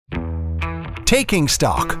Taking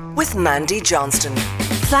Stock with Mandy Johnston.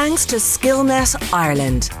 Thanks to Skillnet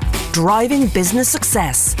Ireland, driving business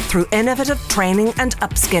success through innovative training and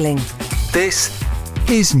upskilling. This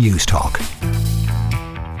is News Talk.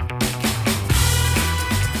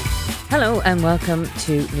 Hello and welcome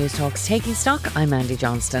to News Talk's Taking Stock. I'm Mandy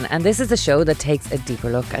Johnston, and this is the show that takes a deeper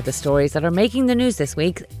look at the stories that are making the news this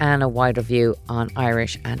week and a wider view on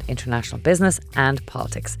Irish and international business and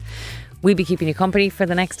politics. We'll be keeping you company for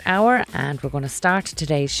the next hour, and we're going to start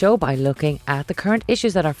today's show by looking at the current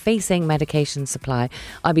issues that are facing medication supply.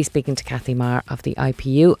 I'll be speaking to Kathy Marr of the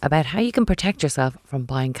IPU about how you can protect yourself from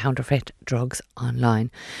buying counterfeit drugs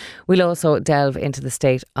online. We'll also delve into the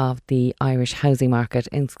state of the Irish housing market,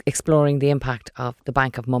 exploring the impact of the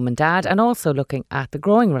Bank of Mum and Dad, and also looking at the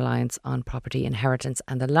growing reliance on property inheritance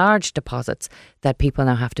and the large deposits that people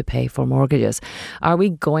now have to pay for mortgages. Are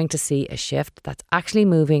we going to see a shift that's actually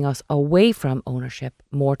moving us away from ownership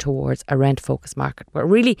more towards a rent-focused market where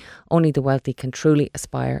really only the wealthy can truly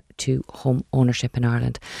aspire to home ownership in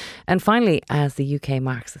Ireland? And finally, as the UK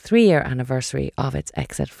marks the 3-year anniversary of its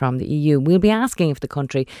exit from the EU, we'll be asking if the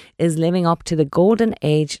country is living up to the golden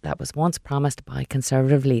age that was once promised by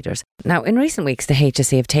Conservative leaders. Now, in recent weeks, the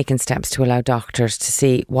HSE have taken steps to allow doctors to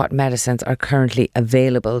see what medicines are currently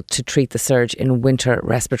available to treat the surge in winter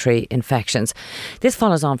respiratory infections. This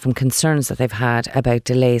follows on from concerns that they've had about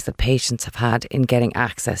delays that patients have had in getting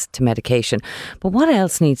access to medication. But what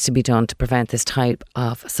else needs to be done to prevent this type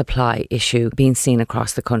of supply issue being seen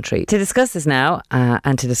across the country? To discuss this now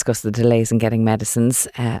and to discuss the delays in getting medicines,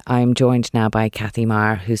 I'm joined now by Kathy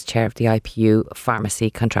Marr, who's chair of the IPU Pharmacy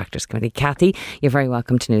Contractors Committee. Kathy, you're very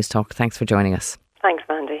welcome to News Talk. Thanks for joining us. Thanks,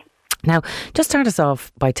 Mandy. Now, just start us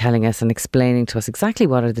off by telling us and explaining to us exactly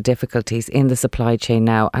what are the difficulties in the supply chain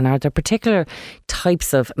now, and are there particular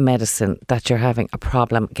types of medicine that you're having a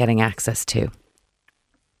problem getting access to?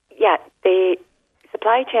 Yeah, the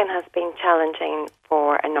supply chain has been challenging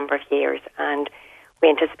for a number of years, and we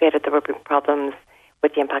anticipated there would be problems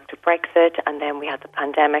with the impact of Brexit, and then we had the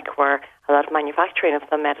pandemic where a lot of manufacturing of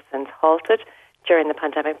some medicines halted during the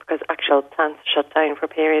pandemic because actual plants shut down for a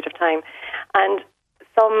period of time. And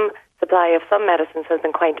some supply of some medicines has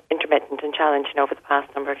been quite intermittent and challenging over the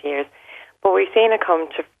past number of years. But we've seen it come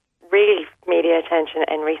to real media attention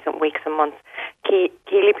in recent weeks and months,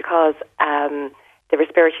 keenly because the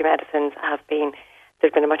respiratory medicines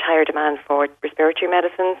there's been a much higher demand for respiratory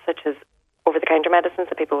medicines, such as over-the-counter medicines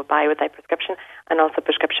that people would buy without prescription, and also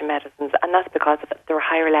prescription medicines. And that's because there are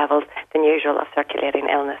higher levels than usual of circulating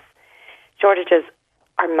illness. Shortages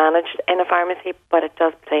are managed in a pharmacy, but it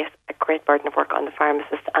does place a great burden of work on the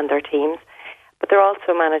pharmacists and their teams. But they're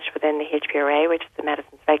also managed within the HPRA, which is the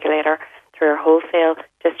medicines regulator, through our wholesale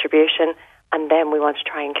distribution. And then we want to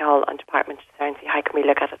try and call on departments to and see how can we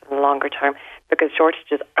look at it in the longer term, because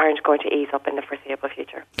shortages aren't going to ease up in the foreseeable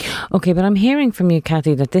future. OK, but I'm hearing from you,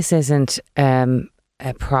 Kathy, that this isn't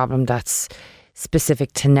a problem that's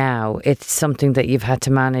specific to now. It's something that you've had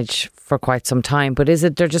to manage for quite some time. But is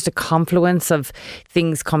there just a confluence of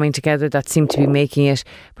things coming together that seem to be making it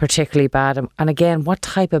particularly bad? And again, what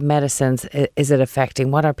type of medicines is it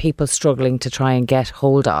affecting? What are people struggling to try and get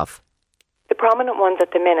hold of? The prominent ones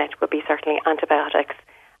at the minute would be certainly antibiotics,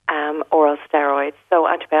 oral steroids. So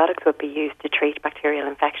antibiotics would be used to treat bacterial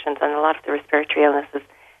infections, and a lot of the respiratory illnesses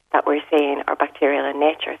that we're seeing are bacterial in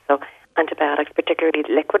nature. So antibiotics, particularly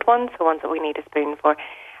liquid ones, the ones that we need a spoon for,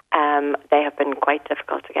 they have been quite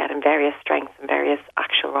difficult to get in various strengths and various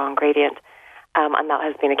actual raw ingredient. And that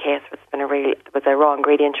has been a case where there was a raw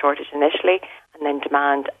ingredient shortage initially, and then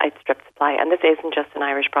demand outstripped supply. And this isn't just an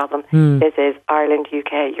Irish problem. This is Ireland,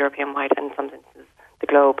 UK, European-wide, and in some instances the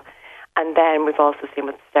globe. And then we've also seen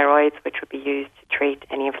with steroids, which would be used to treat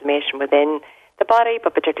any inflammation within the body,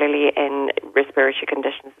 but particularly in respiratory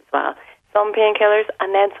conditions as well. Some painkillers,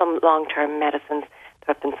 and then some long-term medicines.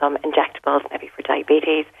 There have been some injectables, maybe for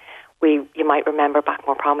diabetes. You might remember back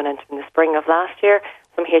more prominent in the spring of last year,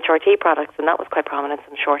 some HRT products, and that was quite prominent,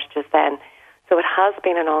 some shortages then. So it has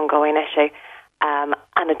been an ongoing issue,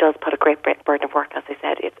 and it does put a great burden of work, as I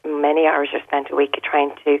said. Many hours are spent a week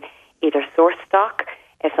trying to either source stock.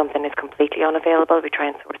 If something is completely unavailable, we try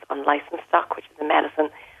and source unlicensed stock, which is a medicine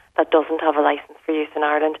that doesn't have a licence for use in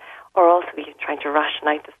Ireland, or also we're trying to ration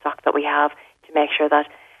out the stock that we have to make sure that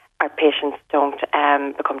our patients don't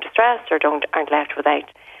become distressed or aren't left without.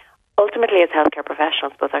 Ultimately, as healthcare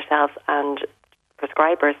professionals, both ourselves and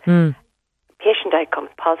prescribers, patient outcomes,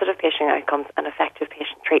 positive patient outcomes and effective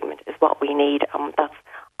patient treatment is what we need, and that's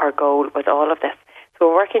our goal with all of this. So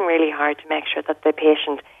we're working really hard to make sure that the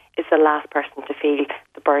patient is the last person to feel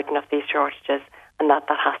the burden of these shortages, and that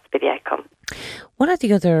has to be the outcome. One of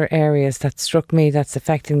the other areas that struck me that's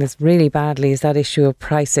affecting this really badly is that issue of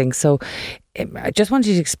pricing. So I just wanted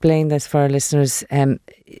you to explain this for our listeners.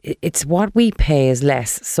 It's what we pay is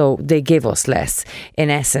less, so they give us less,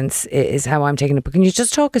 in essence, is how I'm taking it. But can you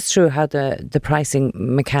just talk us through how the pricing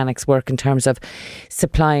mechanics work in terms of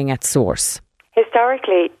supplying at source?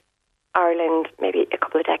 Historically, Ireland, maybe a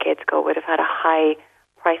couple of decades ago, would have had a high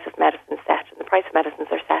price of medicine set. And the price of medicines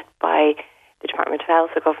are set by the Department of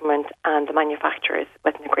Health, the government and the manufacturers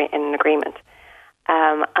in an agreement.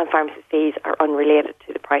 And pharmacy fees are unrelated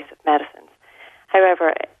to the price of medicines.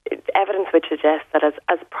 However, evidence would suggest that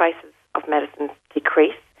as prices of medicines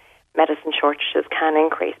decrease, medicine shortages can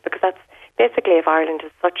increase, because that's basically, if Ireland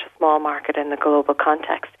is such a small market in the global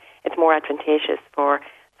context, it's more advantageous for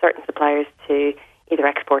certain suppliers to either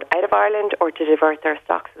export out of Ireland or to divert their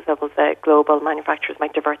stocks. As well as the global manufacturers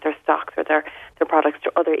might divert their stocks or their products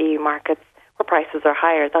to other EU markets where prices are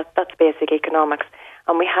higher. That's basic economics.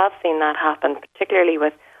 And we have seen that happen, particularly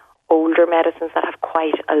with older medicines that have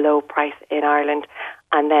quite a low price in Ireland.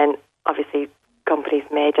 And then, obviously, companies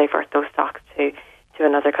may divert those stocks to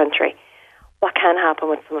another country. What can happen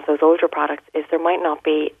with some of those older products is there might not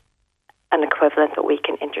be an equivalent that we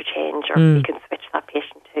can interchange or we can switch that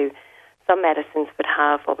patient to. Some medicines would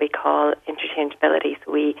have what we call interchangeability.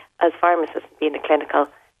 So we, as pharmacists, being the clinical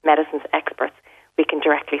medicines experts, we can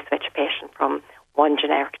directly switch a patient from one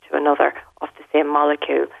generic to another of the same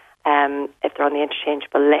molecule if they're on the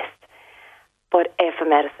interchangeable list. But if a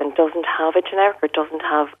medicine doesn't have a generic or doesn't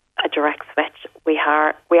have a direct switch, we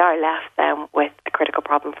are left then with a critical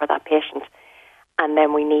problem for that patient. And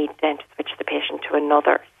then we need then to switch the patient to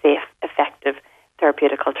another safe, effective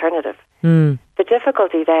therapeutic alternative. The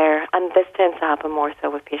difficulty there, and this tends to happen more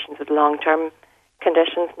so with patients with long-term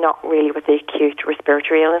conditions, not really with the acute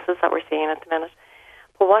respiratory illnesses that we're seeing at the minute.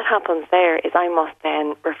 But what happens there is I must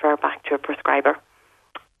then refer back to a prescriber.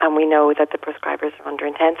 And we know that the prescribers are under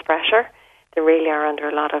intense pressure. They really are under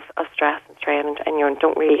a lot of stress and strain, and you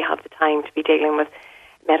don't really have the time to be dealing with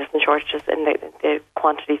medicine shortages in the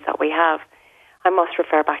quantities that we have. I must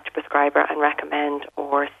refer back to prescriber and recommend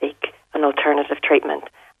or seek an alternative treatment,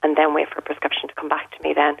 and then wait for a prescription to come back to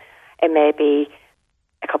me then. It may be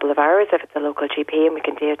a couple of hours if it's a local GP and we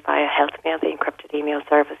can do it via HealthMail, the encrypted email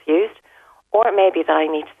service used, or it may be that I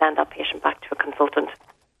need to send that patient back to a consultant,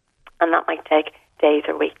 and that might take days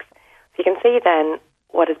or weeks. So you can see then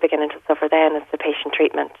what is beginning to suffer then is the patient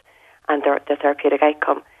treatment and the therapeutic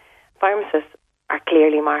outcome. Pharmacists are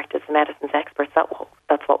clearly marked as the medicines experts.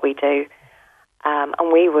 That's what we do.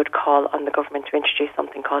 And we would call on the government to introduce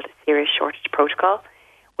something called a serious shortage protocol,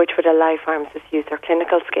 which would allow pharmacists to use their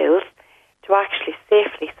clinical skills to actually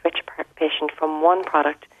safely switch a patient from one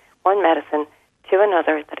product, one medicine, to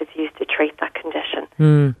another that is used to treat that condition.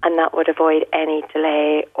 And that would avoid any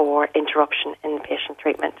delay or interruption in patient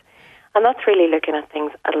treatment. And that's really looking at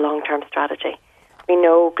things at a long-term strategy. We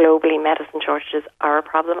know globally medicine shortages are a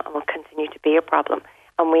problem and will continue to be a problem.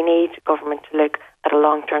 And we need government to look at a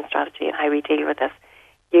long-term strategy and how we deal with this,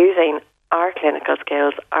 using our clinical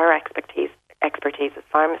skills, our expertise as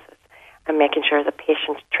pharmacists, and making sure that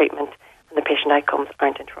patient treatment and the patient outcomes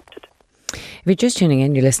aren't interrupted. If you're just tuning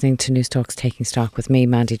in, you're listening to Newstalk's Taking Stock with me,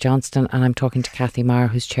 Mandy Johnston, and I'm talking to Kathy Maher,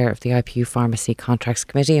 who's chair of the IPU Pharmacy Contracts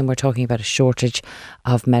Committee, and we're talking about a shortage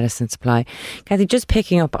of medicine supply. Kathy, just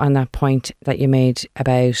picking up on that point that you made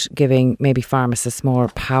about giving maybe pharmacists more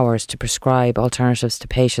powers to prescribe alternatives to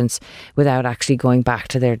patients without actually going back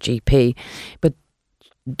to their GP. But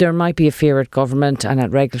there might be a fear at government and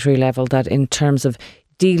at regulatory level that in terms of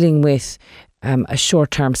dealing with a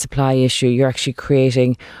short-term supply issue, you're actually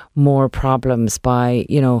creating more problems by,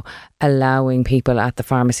 allowing people at the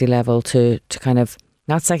pharmacy level to kind of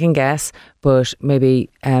not second guess, but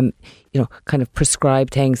maybe, kind of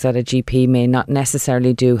prescribe things that a GP may not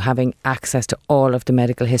necessarily do, having access to all of the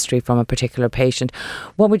medical history from a particular patient.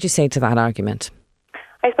 What would you say to that argument?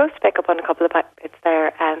 I suppose to pick up on a couple of bits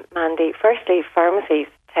there, Mandy. Firstly, pharmacies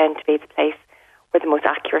tend to be the place where the most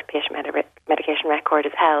accurate patient medication record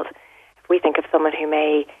is held. If we think of someone who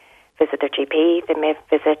may visit their GP, they may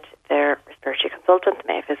visit their respiratory consultant,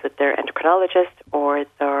 they may visit their endocrinologist or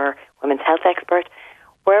their women's health expert.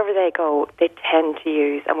 Wherever they go, they tend to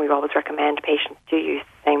use, and we always recommend patients to use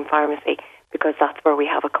the same pharmacy because that's where we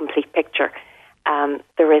have a complete picture.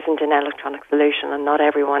 There isn't an electronic solution, and not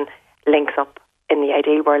everyone links up. In the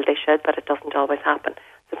ideal world they should, but it doesn't always happen.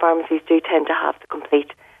 So pharmacies do tend to have the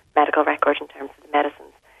complete medical record in terms of the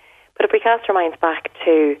medicines. But if we cast our minds back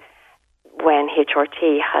to when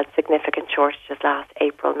HRT had significant shortages last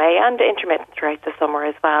April, May, and intermittent throughout the summer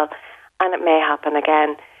as well, and it may happen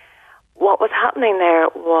again, what was happening there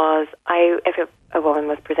was, if a woman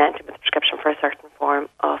was presented with a prescription for a certain form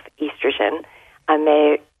of estrogen and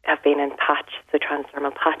may have been in patch, so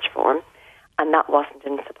transdermal patch form, and that wasn't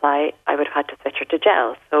in supply, I would have had to switch her to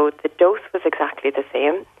gel. So the dose was exactly the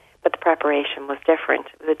same, but the preparation was different.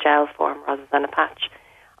 It was a gel form rather than a patch.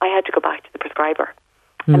 I had to go back to the prescriber.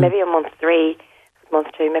 And maybe in month 2,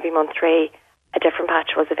 maybe month 3, a different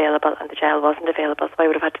patch was available and the gel wasn't available, so I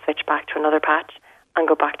would have had to switch back to another patch and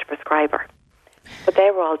go back to prescriber. But they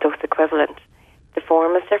were all dose equivalent. The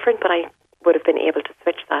form was different, but I would have been able to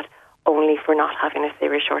switch that only for not having a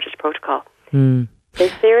serious shortage protocol. The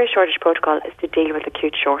serious shortage protocol is to deal with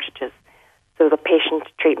acute shortages, so the patient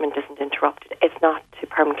treatment isn't interrupted. It's not to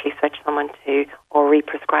permanently switch someone to or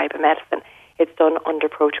re-prescribe a medicine. It's done under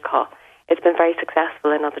protocol. It's been very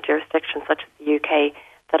successful in other jurisdictions, such as the UK,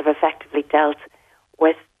 that have effectively dealt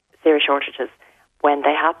with serious shortages when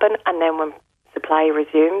they happen, and then when supply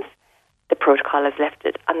resumes, the protocol is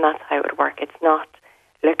lifted, and that's how it would work. It's not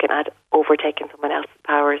looking at overtaking someone else's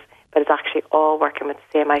powers, but it's actually all working with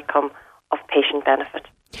the same outcome of patient benefit.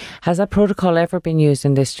 Has that protocol ever been used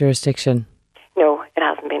in this jurisdiction? No, it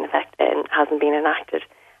hasn't been enacted.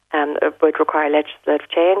 It would require legislative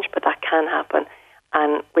change, but that can happen,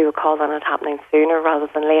 and we would call on it happening sooner rather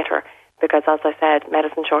than later, because as I said,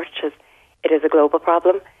 medicine shortages, it is a global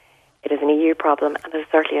problem, it is an EU problem, and it's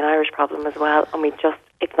certainly an Irish problem as well, and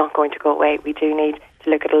it's not going to go away. We do need to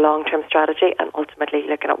look at a long-term strategy and ultimately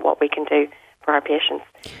looking at what we can do for our patients.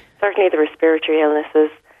 Certainly the respiratory illnesses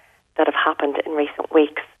that have happened in recent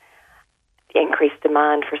weeks, the increased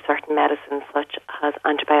demand for certain medicines such as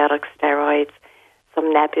antibiotics, steroids, some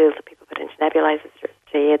nebules that people put into nebulizers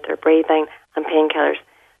to aid their breathing, and painkillers,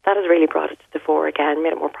 that has really brought it to the fore again,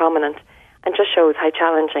 made it more prominent, and just shows how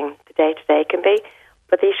challenging the day-to-day can be.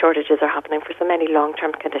 But these shortages are happening for so many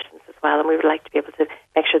long-term conditions as well, and we would like to be able to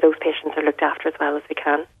make sure those patients are looked after as well as we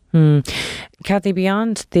can. Kathy,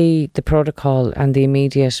 beyond the protocol and the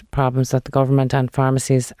immediate problems that the government and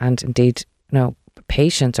pharmacies and indeed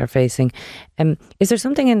patients are facing, is there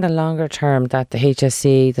something in the longer term that the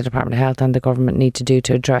HSE, the Department of Health and the government need to do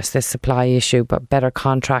to address this supply issue, but better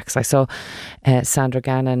contracts? I saw Sandra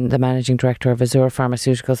Gannon, the Managing Director of Azure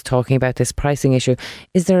Pharmaceuticals, talking about this pricing issue.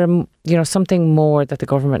 Is there something more that the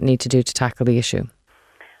government need to do to tackle the issue?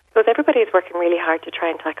 Because everybody is working really hard to try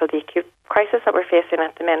and tackle the acute crisis that we're facing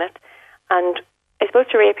at the minute, and I suppose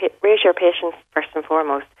to reassure patients first and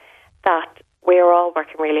foremost that we are all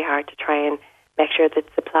working really hard to try and make sure that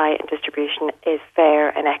supply and distribution is fair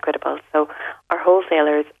and equitable. So our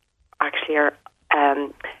wholesalers actually are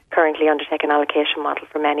currently undertaking an allocation model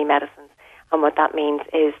for many medicines, and what that means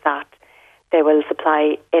is that they will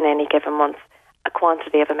supply in any given month a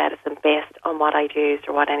quantity of a medicine based on what I'd used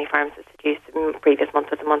or what any pharmacist had used in the previous month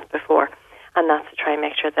or the month before, and that's to try and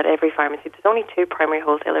make sure that every pharmacy, there's only 2 primary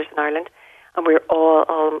wholesalers in Ireland, and we're all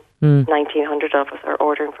 1,900 of us are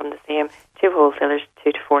ordering from the same 2 wholesalers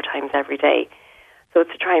 2 to 4 times every day. So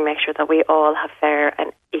it's to try and make sure that we all have fair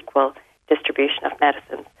and equal distribution of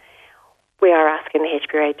medicines. We are asking the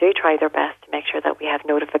HPRA do try their best to make sure that we have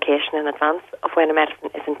notification in advance of when a medicine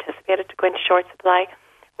is anticipated to go into short supply,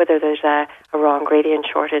 whether there's a raw ingredient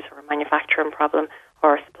shortage or a manufacturing problem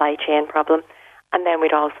or a supply chain problem. And then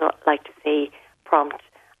we'd also like to see prompt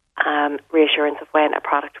reassurance of when a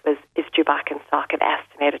product is due back in stock, an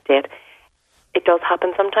estimated date. It does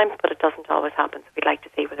happen sometimes, but it doesn't always happen. So we'd like to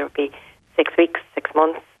see whether it be 6 weeks, 6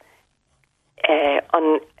 months,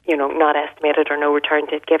 not estimated or no return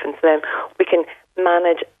date given. So then we can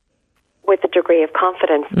manage with a degree of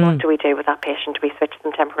confidence what do we do with that patient. Do we switch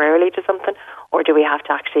them temporarily to something, or do we have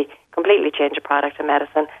to actually completely change a product and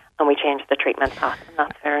medicine and we change the treatment path? And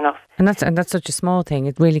that's fair enough. And that's such a small thing.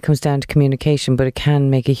 It really comes down to communication, but it can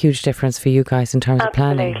make a huge difference for you guys in terms of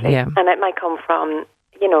planning. Yeah. And it might come from,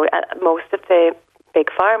 most of the big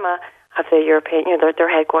pharma have the European, their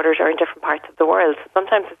headquarters are in different parts of the world.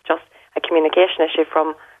 Sometimes it's just a communication issue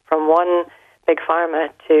from one big pharma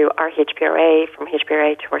to our HPRA, from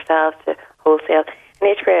HPRA to ourselves to wholesale.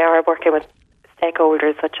 And HPRA are working with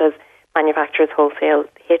stakeholders such as manufacturers, wholesale,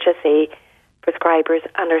 HSE, prescribers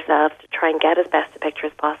and ourselves to try and get as best a picture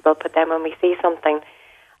as possible. But then when we see something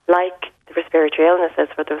like the respiratory illnesses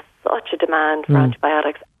where there was such a demand for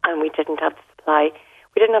antibiotics and we didn't have the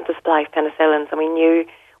supply of penicillins, and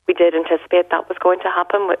we did anticipate that was going to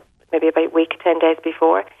happen with maybe about a week, 10 days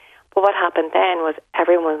before. But what happened then was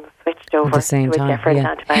everyone switched over to a different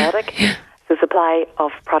antibiotic. So supply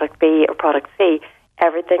of product B or product C,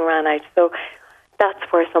 everything ran out. So that's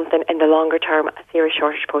where something in the longer term, a serious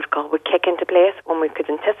shortage protocol would kick into place when we could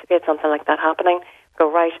anticipate something like that happening. Go,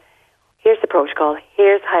 right, here's the protocol,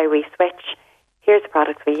 here's how we switch, here's the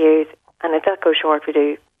products we use, and if that goes short, we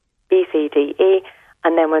do B, C, D, E,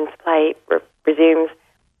 and then when supply resumes,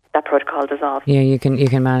 that protocol dissolves. Yeah, you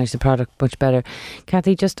can manage the product much better.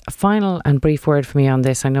 Kathy, just a final and brief word for me on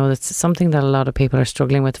this. I know that's something that a lot of people are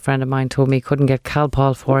struggling with. A friend of mine told me he couldn't get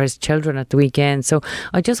Calpol for his children at the weekend. So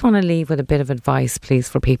I just want to leave with a bit of advice, please,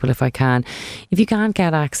 for people, if I can. If you can't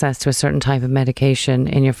get access to a certain type of medication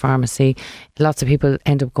in your pharmacy, lots of people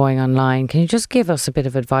end up going online. Can you just give us a bit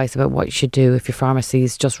of advice about what you should do if your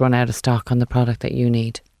pharmacy's just run out of stock on the product that you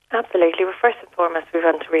need? Absolutely. Well, first and foremost, we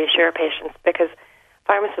want to reassure patients, because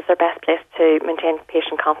pharmacists are best placed to maintain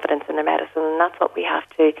patient confidence in their medicine, and that's what we have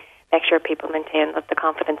to make sure people maintain, that the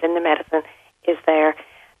confidence in the medicine is there.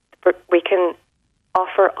 We can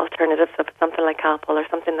offer alternatives. So if it's something like Calpol or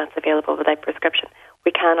something that's available without prescription,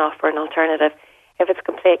 we can offer an alternative. If it's a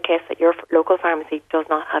complete case that your local pharmacy does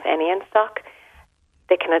not have any in stock,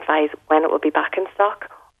 they can advise when it will be back in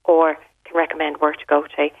stock, or can recommend where to go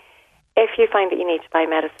to. If you find that you need to buy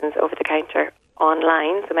medicines over the counter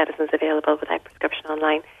online, so medicines available without prescription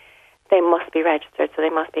online, they must be registered. So they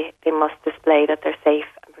must display that they're safe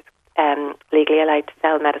and legally allowed to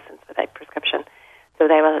sell medicines without prescription. So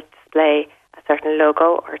they will display a certain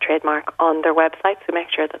logo or trademark on their website. So make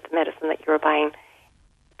sure that the medicine that you're buying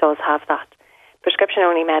does have that.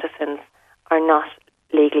 Prescription-only medicines are not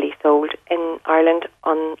legally sold in Ireland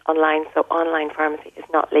online. So online pharmacy is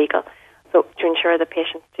not legal. So to ensure that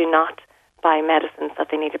patients do not buy medicines that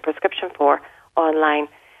they need a prescription for online,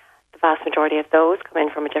 the vast majority of those come in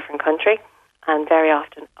from a different country, and very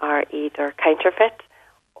often are either counterfeit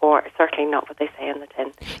or certainly not what they say in the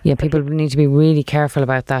tin. Yeah, people need to be really careful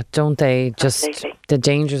about that, don't they? Just Absolutely. The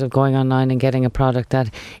dangers of going online and getting a product that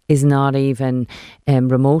is not even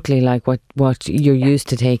remotely like what you're used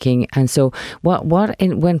to taking. And so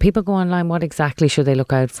when people go online, what exactly should they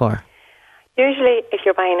look out for? Usually, if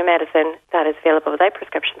you're buying a medicine that is available without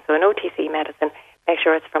prescription, so an OTC medicine, make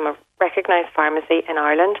sure it's from a recognised pharmacy in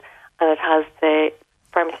Ireland, and it has the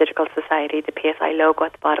Pharmaceutical Society, the PSI logo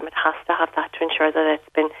at the bottom. It has to have that to ensure that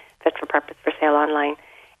it's been fit for purpose for sale online.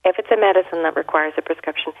 If it's a medicine that requires a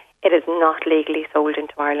prescription, it is not legally sold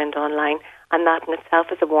into Ireland online, and that in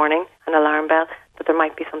itself is a warning, an alarm bell, that there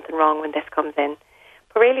might be something wrong when this comes in.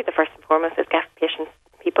 But really, the first and foremost is get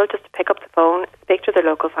people just to pick up the phone, speak to their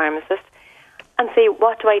local pharmacist, and see,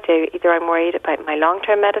 what do I do? Either I'm worried about my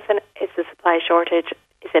long-term medicine. Is the supply shortage?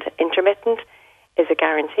 Is it intermittent? Is it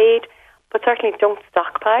guaranteed? But certainly don't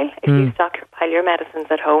stockpile. If you stockpile your medicines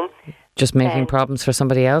at home, just making problems for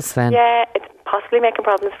somebody else then. Yeah, it's possibly making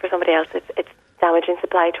problems for somebody else. It's damaging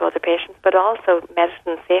supply to other patients, but also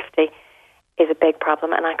medicine safety is a big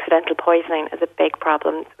problem, and accidental poisoning is a big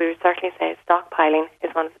problem. So we would certainly say stockpiling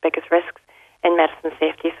is one of the biggest risks in medicine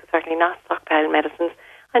safety, so certainly not stockpiling medicines,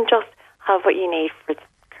 and just have what you need for the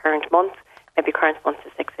current month, maybe current month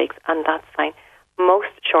to 6 weeks, and that's fine.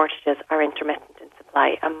 Most shortages are intermittent in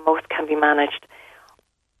supply, and most can be managed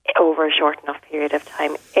over a short enough period of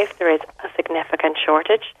time. If there is a significant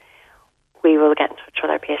shortage, we will get in touch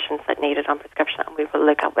with our patients that need it on prescription, and we will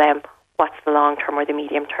look at them, what's the long-term or the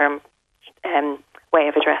medium-term way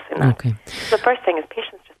of addressing that. Okay. So the first thing is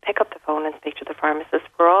patients just pick up the phone and speak to the pharmacist.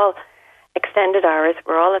 We're all extended hours,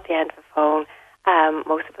 we're all at the end of the phone.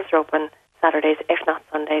 Most of us are open Saturdays, if not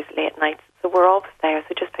Sundays, late nights. So we're always there,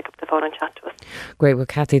 so just pick up the phone and chat to us. Great. Well,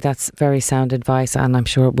 Kathy, that's very sound advice, and I'm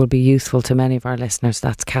sure it will be useful to many of our listeners.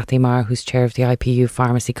 That's Kathy Maher, who's chair of the IPU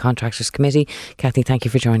Pharmacy Contractors Committee. Kathy, thank you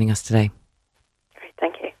for joining us today. Great,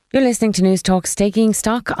 thank you. You're listening to News Talk's Taking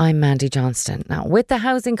Stock. I'm Mandy Johnston. Now, with the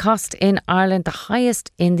housing cost in Ireland the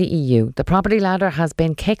highest in the EU, the property ladder has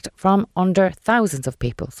been kicked from under thousands of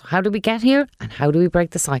people. So how do we get here, and how do we break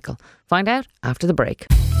the cycle? Find out after the break.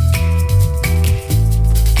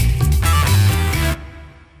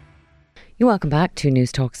 You're welcome back to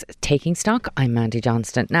News Talk's Taking Stock. I'm Mandy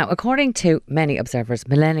Johnston. Now, according to many observers,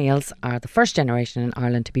 millennials are the first generation in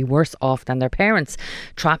Ireland to be worse off than their parents,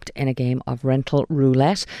 trapped in a game of rental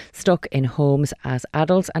roulette, stuck in homes as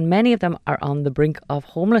adults, and many of them are on the brink of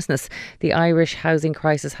homelessness. The Irish housing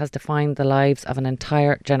crisis has defined the lives of an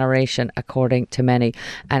entire generation, according to many,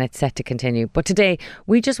 and it's set to continue. But today,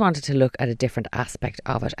 we just wanted to look at a different aspect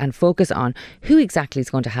of it and focus on who exactly is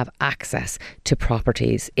going to have access to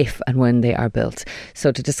properties if and when they are built.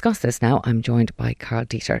 So to discuss this now, I'm joined by Carl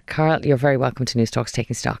Dieter. Carl, you're very welcome to News Talk's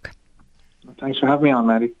Taking Stock. Thanks for having me on,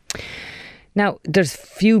 Maddie. Now, there's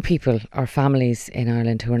few people or families in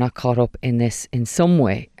Ireland who are not caught up in this in some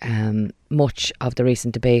way. Much of the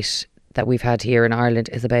recent debate that we've had here in Ireland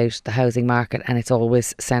is about the housing market, and it's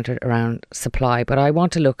always centred around supply. But I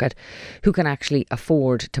want to look at who can actually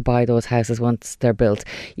afford to buy those houses once they're built.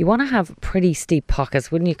 You want to have pretty steep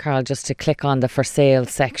pockets, wouldn't you, Carl, just to click on the for sale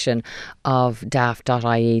section of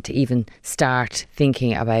daft.ie to even start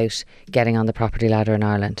thinking about getting on the property ladder in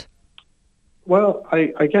Ireland? Well,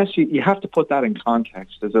 I guess you have to put that in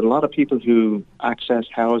context. There's a lot of people who access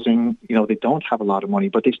housing, they don't have a lot of money,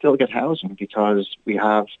 but they still get housing because we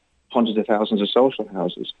have hundreds of thousands of social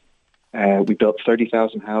houses. We built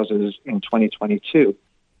 30,000 houses in 2022,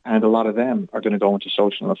 and a lot of them are going to go into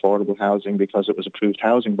social and affordable housing because it was approved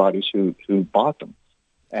housing bodies who bought them.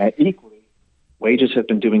 Equally, wages have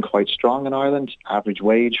been doing quite strong in Ireland. Average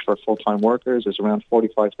wage for full-time workers is around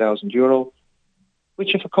 €45,000.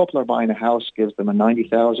 Which if a couple are buying a house gives them a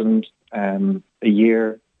 $90,000 a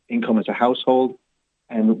year income as a household.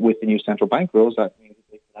 And with the new central bank rules, that means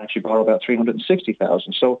they can actually borrow about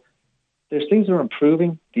 $360,000. So there's things that are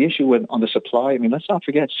improving. The issue on the supply, let's not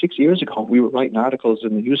forget, 6 years ago, we were writing articles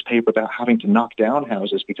in the newspaper about having to knock down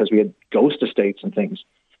houses because we had ghost estates and things.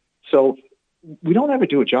 So we don't ever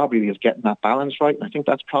do a job really of getting that balance right. And I think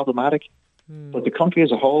that's problematic. But the country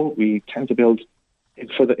as a whole, we tend to build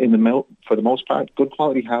for the most part, good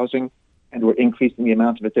quality housing, and we're increasing the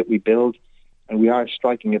amount of it that we build, and we are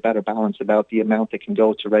striking a better balance about the amount that can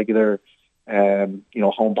go to regular,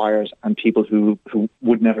 home buyers and people who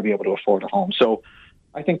would never be able to afford a home. So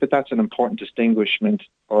I think that that's an important distinguishment,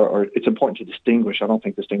 or it's important to distinguish. I don't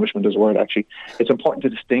think distinguishment is a word, actually. It's important to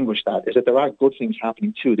distinguish that, is that there are good things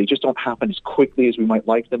happening too. They just don't happen as quickly as we might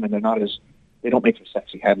like them, and they don't make for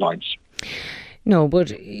sexy headlines. No,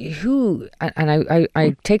 but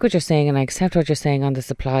I take what you're saying, and I accept what you're saying on the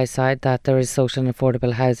supply side, that there is social and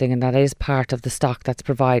affordable housing, and that is part of the stock that's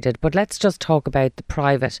provided. But let's just talk about the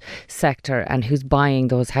private sector and who's buying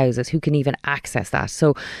those houses, who can even access that.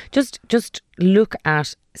 So just look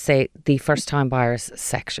at, say, the first-time buyers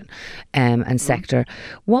section and sector.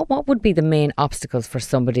 What would be the main obstacles for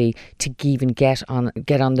somebody to even get on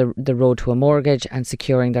the road to a mortgage and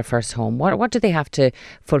securing their first home? What do they have to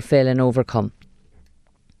fulfil and overcome?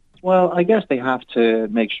 Well, I guess they have to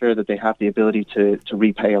make sure that they have the ability to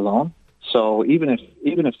repay a loan. So even if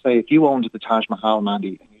say if you owned the Taj Mahal,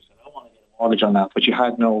 Mandy, and you said, I want to get a mortgage on that, but you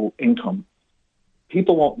had no income,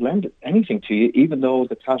 people won't lend anything to you, even though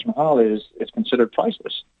the Taj Mahal is considered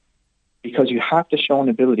priceless, because you have to show an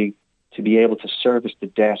ability to be able to service the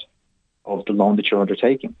debt of the loan that you're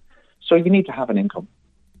undertaking. So you need to have an income,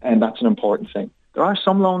 and that's an important thing. There are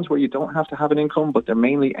some loans where you don't have to have an income, but they're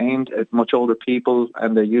mainly aimed at much older people,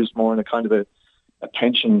 and they're used more in a kind of a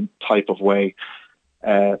pension type of way.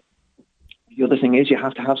 The other thing is you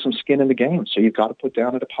have to have some skin in the game. So you've got to put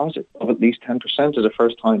down a deposit of at least 10% as a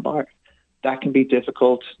first-time buyer. That can be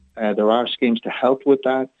difficult. There are schemes to help with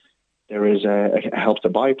that. There is a Help to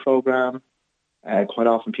Buy program. Quite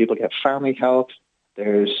often people get family help.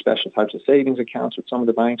 There's special types of savings accounts with some of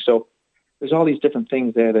the banks. So there's all these different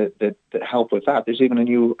things there that help with that. There's even a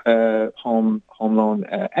new home loan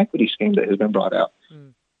equity scheme that has been brought out.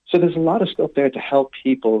 So there's a lot of stuff there to help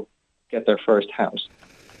people get their first house.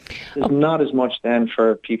 There's not as much then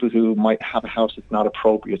for people who might have a house that's not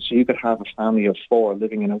appropriate. So you could have a family of 4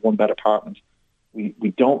 living in a one-bed apartment. We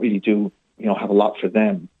don't really do have a lot for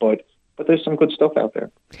them, but there's some good stuff out there.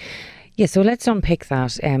 Yeah, so let's unpick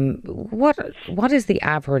that. What is the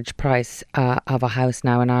average price of a house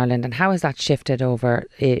now in Ireland, and how has that shifted over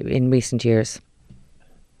in recent years?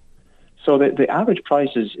 So the average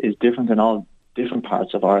price is different in all different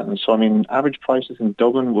parts of Ireland. So average prices in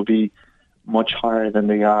Dublin will be much higher than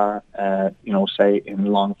they are, say in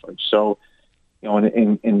Longford. So,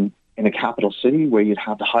 in a capital city where you'd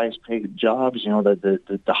have the highest paid jobs,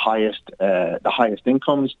 the highest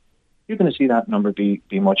incomes, you're going to see that number be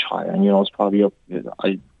much higher. And, it's probably up,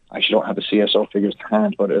 I actually don't have the CSO figures to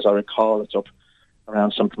hand, but as I recall, it's up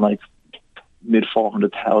around something like mid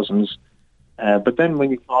 400,000s. But then when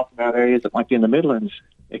you talk about areas that might be in the Midlands,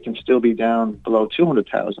 it can still be down below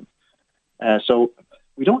 200,000. So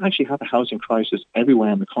we don't actually have a housing crisis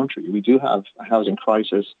everywhere in the country. We do have a housing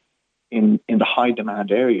crisis in the high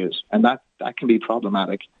demand areas, and that can be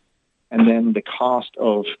problematic. And then the cost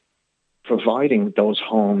of providing those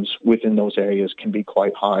homes within those areas can be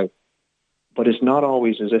quite high. But it's not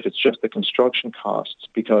always as if it's just the construction costs,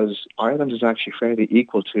 because Ireland is actually fairly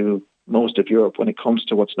equal to most of Europe when it comes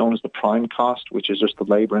to what's known as the prime cost, which is just the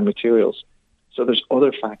labour and materials. So there's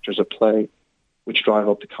other factors at play which drive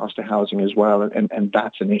up the cost of housing as well, and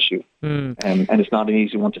that's an issue. And it's not an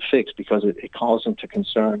easy one to fix, because it calls into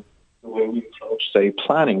concern the way we approach, say,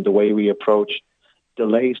 planning, the way we approach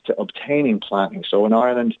delays to obtaining planning. So in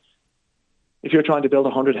Ireland, if you're trying to build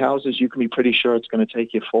 100 houses, you can be pretty sure it's going to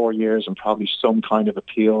take you 4 years and probably some kind of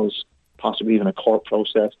appeals, possibly even a court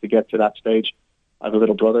process to get to that stage. I have a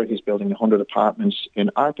little brother, he's building 100 apartments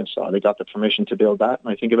in Arkansas. They got the permission to build that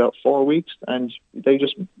in, I think, about 4 weeks, and they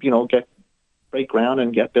just, break ground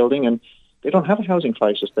and get building, and they don't have a housing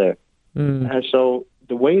crisis there. So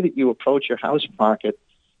the way that you approach your housing market,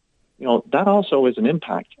 that also is an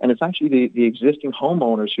impact. And it's actually the existing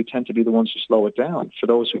homeowners who tend to be the ones who slow it down. For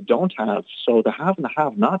those who don't have, so the have and the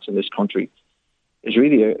have-nots in this country is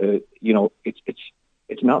really,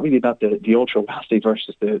 it's not really about the ultra-wealthy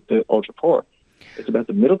versus the ultra-poor. It's about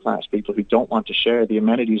the middle-class people who don't want to share the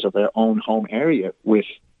amenities of their own home area with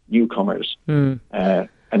newcomers.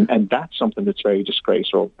 And that's something that's very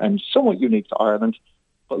disgraceful and somewhat unique to Ireland.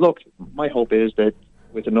 But look, my hope is that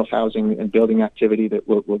with enough housing and building activity that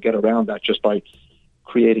we'll get around that just by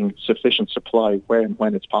creating sufficient supply where and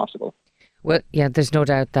when it's possible. Well, yeah, there's no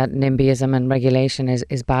doubt that NIMBYism and regulation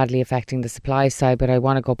is badly affecting the supply side, but I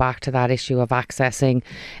want to go back to that issue of accessing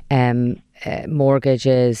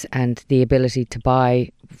mortgages and the ability to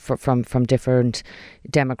buy from different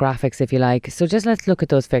demographics, if you like. So just let's look at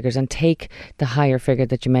those figures and take the higher figure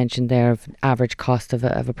that you mentioned there of average cost of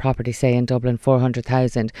a property, say in Dublin,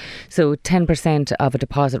 400,000. So 10% of a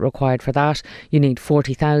deposit required for that, you need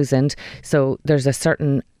 40,000. So there's a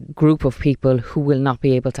certain group of people who will not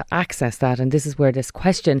be able to access that. And this is where this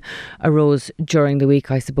question arose during the week,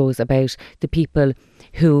 I suppose, about the people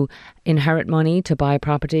who inherit money to buy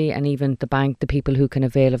property, and even the bank, the people who can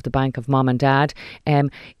avail of the bank of mom and dad.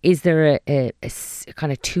 Is there a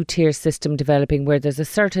kind of two-tier system developing where there's a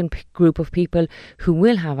certain group of people who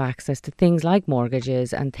will have access to things like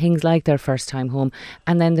mortgages and things like their first-time home,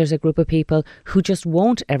 and then there's a group of people who just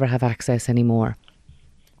won't ever have access anymore?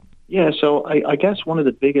 Yeah, so I guess one of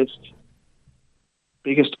the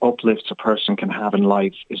biggest uplifts a person can have in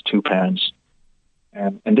life is two parents.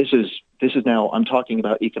 And this is now, I'm talking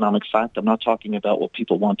about economic fact. I'm not talking about what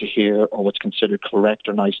people want to hear or what's considered correct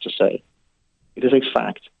or nice to say. It is a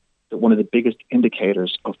fact that one of the biggest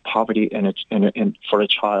indicators of poverty for a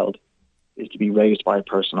child is to be raised by a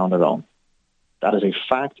person on their own. That is a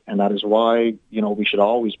fact, and that is why, we should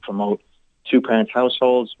always promote two-parent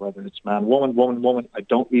households, whether it's man, woman. I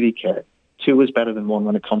don't really care. Two is better than one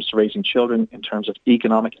when it comes to raising children in terms of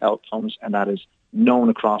economic outcomes, and that is known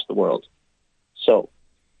across the world. So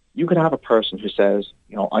you could have a person who says,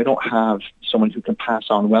 I don't have someone who can pass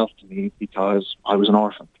on wealth to me because I was an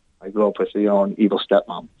orphan. I grew up with an evil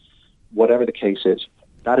stepmom. Whatever the case is,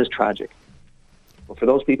 that is tragic. But for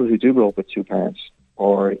those people who do grow up with two parents,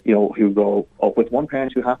 or, who grow up with one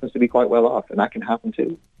parent who happens to be quite well off, and that can happen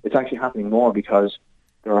too. It's actually happening more because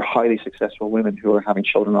there are highly successful women who are having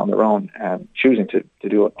children on their own and choosing to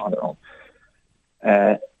do it on their own.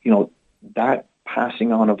 That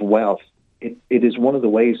passing on of wealth, it is one of the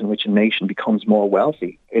ways in which a nation becomes more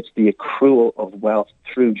wealthy. It's the accrual of wealth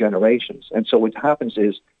through generations. And so what happens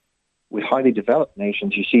is, with highly developed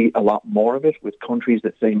nations, you see a lot more of it with countries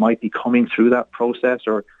that they might be coming through that process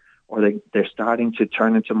or they're starting to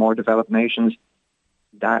turn into more developed nations.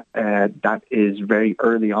 That is very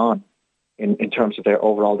early on in terms of their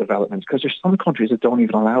overall developments, because there's some countries that don't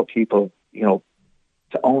even allow people,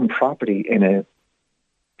 to own property in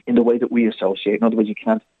the way that we associate. In other words, you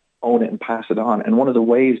can't own it and pass it on. And one of the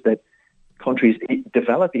ways that countries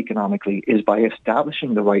develop economically is by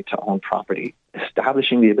establishing the right to own property,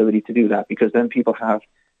 establishing the ability to do that, because then people have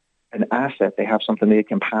an asset, they have something they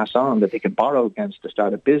can pass on that they can borrow against to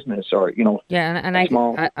start a business or, Yeah, and I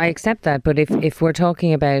accept that. But if we're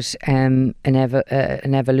talking about an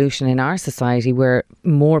evolution in our society where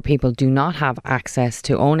more people do not have access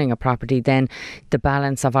to owning a property, then the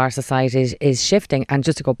balance of our society is shifting. And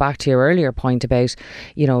just to go back to your earlier point about,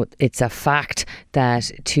 it's a fact that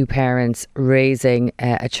two parents raising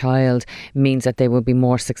a child means that they will be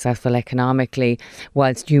more successful economically.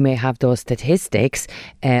 Whilst you may have those statistics,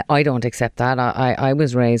 I don't accept that. I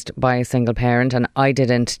was raised by a single parent and I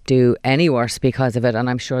didn't do any worse because of it. And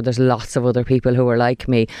I'm sure there's lots of other people who are like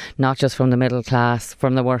me, not just from the middle class,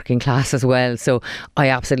 from the working class as well. So I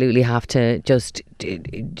absolutely have to just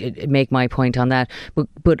make my point on that.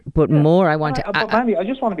 But more I want to... But Mandy, I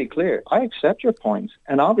just want to be clear. I accept your point.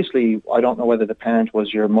 And obviously, I don't know whether the parent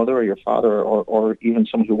was your mother or your father or even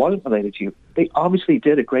someone who wasn't related to you. They obviously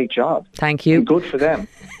did a great job. Thank you. And good for them.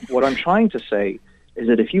 What I'm trying to say is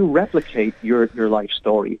that if you replicate your life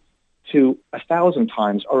story to 1,000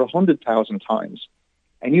 times or 100,000 times,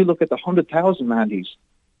 and you look at the 100,000 Mandys,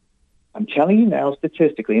 I'm telling you now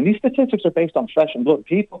statistically, and these statistics are based on flesh and blood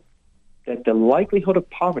people, that the likelihood of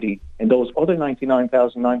poverty in those other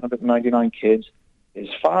 99,999 kids is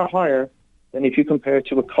far higher than if you compare it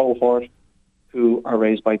to a cohort who are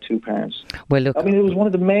raised by two parents. Well, look, I mean, it was one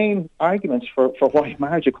of the main arguments for why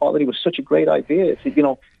marriage equality was such a great idea.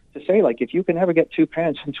 To say, like, if you can ever get two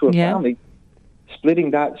parents into a family,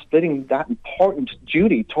 splitting that important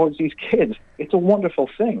duty towards these kids, it's a wonderful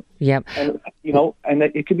thing. Yep. And, and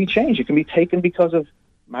it can be changed. It can be taken because of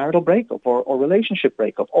marital breakup or relationship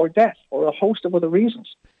breakup or death or a host of other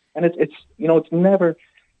reasons. And it's never,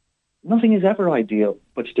 nothing is ever ideal,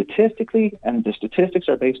 but statistically, and the statistics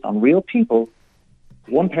are based on real people,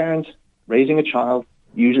 one parent raising a child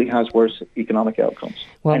usually has worse economic outcomes.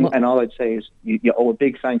 And all I'd say is you owe a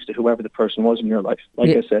big thanks to whoever the person was in your life. Like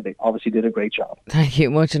I said, they obviously did a great job. Thank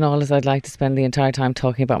you. Much and all as I'd like to spend the entire time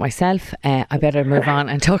talking about myself, I better move on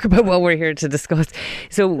and talk about what we're here to discuss.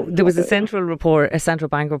 So there was a central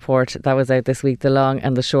bank report that was out this week, the long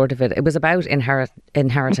and the short of it. It was about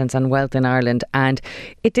inheritance and wealth in Ireland, and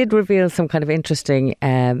it did reveal some kind of interesting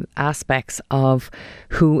aspects of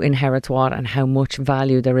who inherits what and how much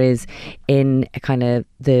value there is in a kind of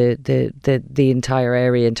the entire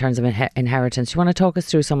area in terms of inheritance. Do you want to talk us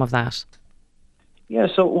through some of that? Yeah,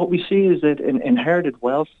 so what we see is that inherited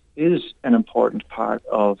wealth is an important part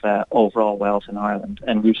of overall wealth in Ireland,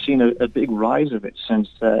 and we've seen a big rise of it since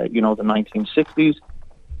the 1960s.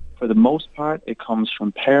 For the most part, it comes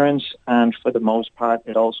from parents, and for the most part,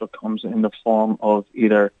 it also comes in the form of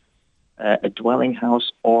either a dwelling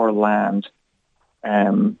house or land.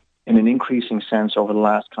 In an increasing sense over the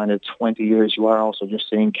last kind of 20 years, you are also just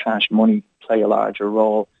seeing cash money play a larger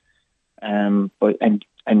role. But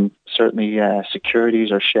certainly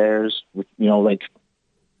securities or shares, like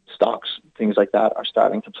stocks, things like that, are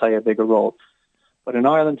starting to play a bigger role. But in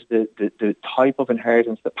Ireland, the type of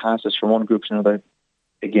inheritance that passes from one group to another,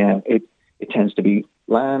 again, it tends to be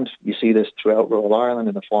land. You see this throughout rural Ireland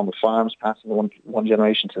in the form of farms passing one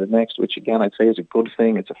generation to the next, which again I'd say is a good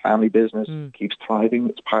thing. It's a family business, it keeps thriving.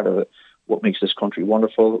 It's part of what makes this country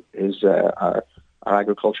wonderful. Is our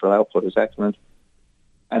agricultural output is excellent,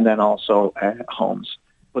 and then also homes.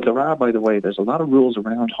 But there are, by the way, there's a lot of rules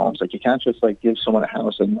around homes. Like you can't just give someone a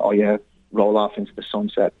house and roll off into the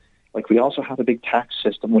sunset. Like we also have a big tax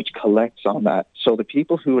system which collects on that. So the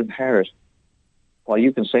people who inherit, while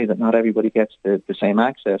you can say that not everybody gets the same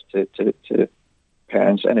access to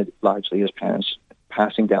parents, and it largely is parents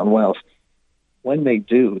passing down wealth, when they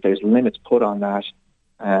do, there's limits put on that,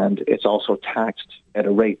 and it's also taxed at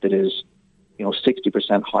a rate that is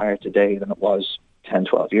 60% higher today than it was 10,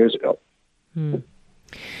 12 years ago.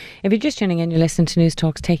 If you're just tuning in, you're listening to News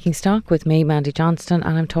Talks Taking Stock with me, Mandy Johnston,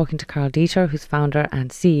 and I'm talking to Carl Dieter, who's founder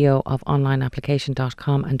and CEO of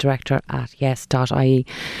onlineapplication.com and director at yes.ie.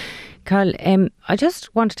 Carl, I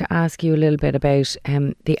just wanted to ask you a little bit about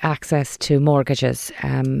the access to mortgages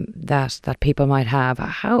that people might have.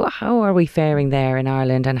 How are we faring there in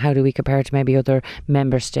Ireland, and how do we compare to maybe other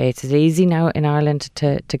member states? Is it easy now in Ireland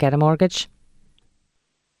to get a mortgage?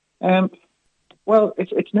 Well,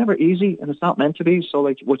 it's never easy, and it's not meant to be.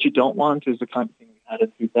 So, what you don't want is the kind of thing we had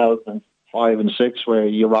in 2005 and 6, where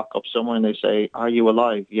you rock up somewhere and they say, "Are you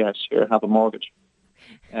alive?" "Yes." "Here, have a mortgage."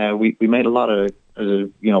 We made a lot of,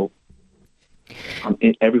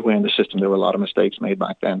 everywhere in the system there were a lot of mistakes made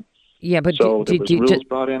back then. Yeah, but so there was rules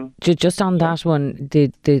brought in. Just on that one,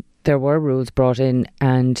 there were rules brought in,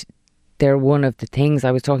 and they're one of the things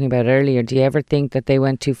I was talking about earlier. Do you ever think that they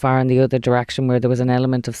went too far in the other direction, where there was an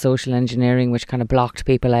element of social engineering which kind of blocked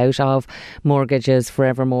people out of mortgages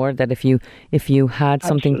forevermore? That if you had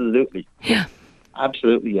something... Absolutely. Yeah.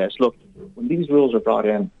 Absolutely, yes. Look, when these rules were brought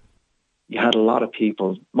in, you had a lot of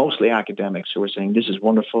people, mostly academics, who were saying, this is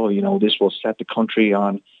wonderful, this will set the country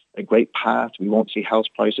on a great path. We won't see house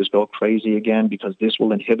prices go crazy again because this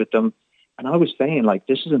will inhibit them. And I was saying,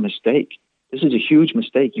 this is a mistake. This is a huge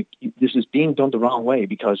mistake. This is being done the wrong way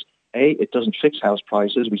because, A, it doesn't fix house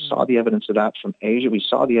prices. We saw the evidence of that from Asia. We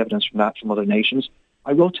saw the evidence from that from other nations.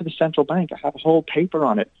 I wrote to the central bank. I have a whole paper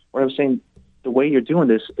on it where I was saying, the way you're doing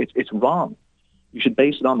this, it's wrong. You should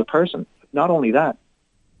base it on the person. Not only that,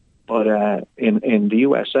 but in the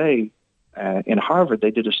USA, in Harvard,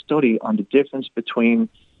 they did a study on the difference between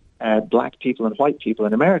black people and white people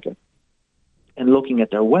in America and looking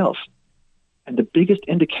at their wealth. And the biggest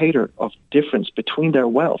indicator of difference between their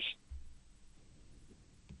wealth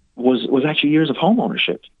was actually years of home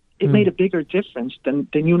ownership. It made a bigger difference than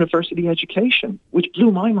university education, which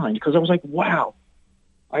blew my mind because I was like, wow,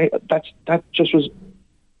 that just was,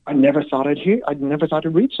 I never thought I'd hear, I'd never thought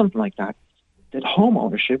I'd read something like that home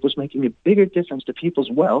ownership was making a bigger difference to people's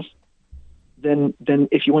wealth than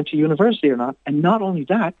if you went to university or not. And not only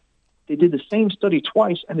that, they did the same study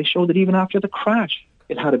twice, and they showed that even after the crash,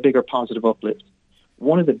 it had a bigger positive uplift.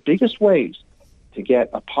 One of the biggest ways to get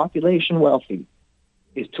a population wealthy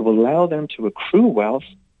is to allow them to accrue wealth.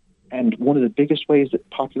 And one of the biggest ways that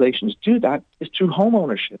populations do that is through home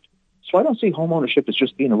ownership. So I don't see home ownership as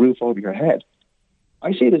just being a roof over your head.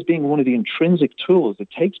 I see it as being one of the intrinsic tools that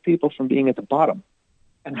takes people from being at the bottom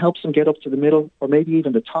and helps them get up to the middle or maybe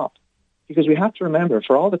even the top. Because we have to remember,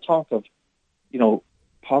 for all the talk of,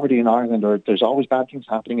 poverty in Ireland, or there's always bad things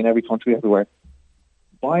happening in every country everywhere,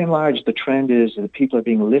 by and large, the trend is that people are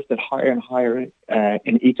being lifted higher and higher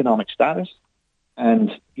in economic status.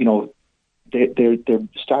 And, they're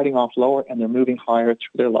starting off lower and they're moving higher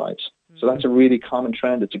through their lives. So that's a really common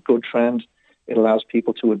trend. It's a good trend. It allows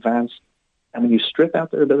people to advance. And when you strip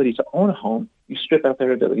out their ability to own a home, you strip out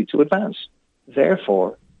their ability to advance.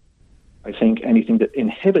 Therefore, I think anything that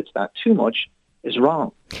inhibits that too much is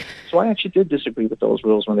wrong. So I actually did disagree with those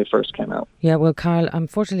rules when they first came out. Yeah, well, Carl,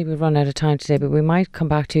 unfortunately we've run out of time today, but we might come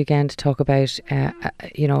back to you again to talk about,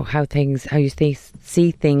 how you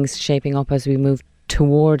see things shaping up as we move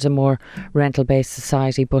towards a more rental-based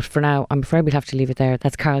society. But for now, I'm afraid we'll have to leave it there.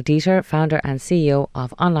 That's Carl Dieter, founder and CEO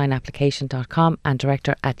of onlineapplication.com and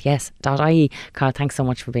director at yes.ie. Carl, thanks so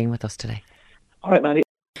much for being with us today. All right, Mandy.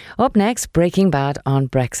 Up next, Breaking Bad on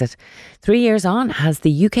Brexit. 3 years on, has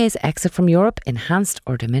the UK's exit from Europe enhanced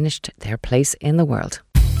or diminished their place in the world?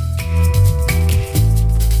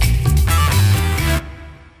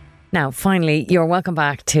 Now, finally, you're welcome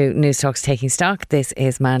back to News Talk's Taking Stock. This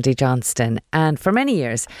is Mandy Johnston. And for many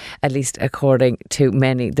years, at least according to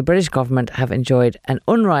many, the British government have enjoyed an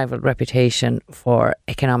unrivalled reputation for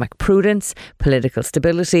economic prudence, political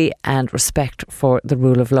stability and respect for the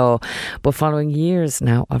rule of law. But following years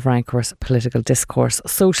now of rancorous political discourse,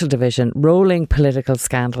 social division, rolling political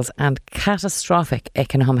scandals and catastrophic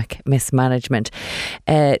economic mismanagement,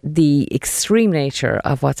 the extreme nature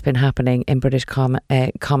of what's been happening in British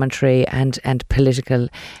commentary and political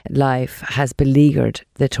life has beleaguered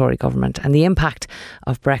the Tory government, and the impact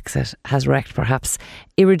of Brexit has wrecked perhaps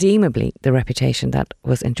irredeemably the reputation that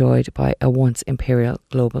was enjoyed by a once imperial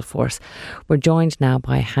global force. We're joined now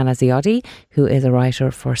by Hannah Ziadie, who is a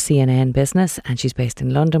writer for CNN Business, and she's based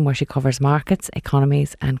in London, where she covers markets,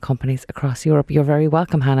 economies and companies across Europe. You're very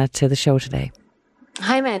welcome, Hannah, to the show today.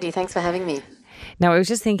 Hi Mandy, thanks for having me. Now, I was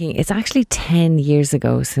just thinking, it's actually 10 years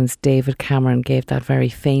ago since David Cameron gave that very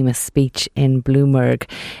famous speech in Bloomberg,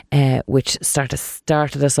 which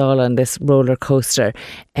started us all on this roller coaster,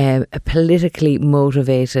 a politically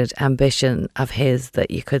motivated ambition of his that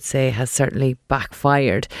you could say has certainly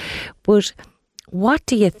backfired. But what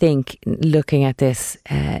do you think, looking at this,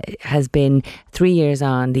 has been 3 years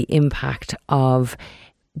on, the impact of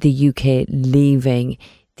the UK leaving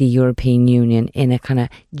the European Union in a kind of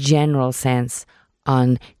general sense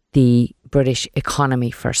on the British economy,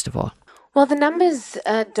 first of all? Well, the numbers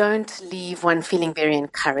don't leave one feeling very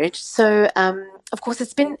encouraged. So, of course,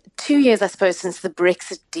 it's been 2 years, I suppose, since the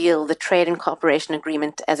Brexit deal, the Trade and Cooperation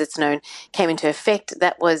Agreement, as it's known, came into effect.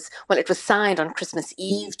 It was signed on Christmas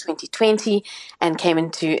Eve 2020 and came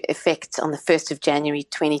into effect on the 1st of January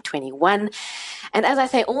 2021. And as I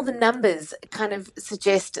say, all the numbers kind of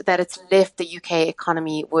suggest that it's left the UK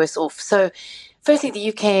economy worse off. So, firstly, the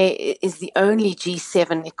UK is the only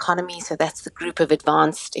G7 economy, so that's the group of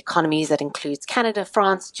advanced economies that includes Canada,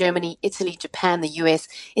 France, Germany, Italy, Japan, the US.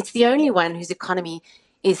 It's the only one whose economy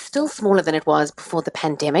is still smaller than it was before the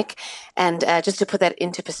pandemic. And just to put that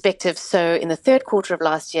into perspective, so in the third quarter of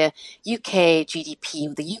last year, UK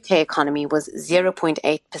GDP, the UK economy was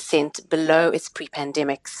 0.8% below its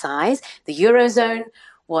pre-pandemic size. The Eurozone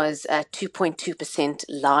was 2.2%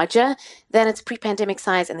 larger than its pre-pandemic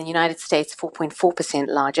size, and the United States 4.4%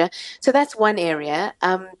 larger. So that's one area.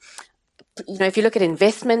 If you look at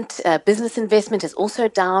investment, business investment is also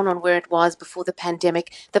down on where it was before the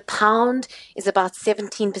pandemic. The pound is about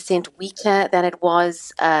 17% weaker than it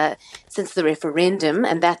was since the referendum,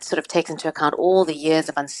 and that sort of takes into account all the years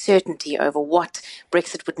of uncertainty over what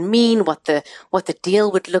Brexit would mean, what the deal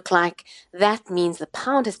would look like. That means the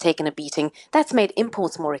pound has taken a beating. That's made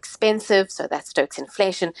imports more expensive, so that stokes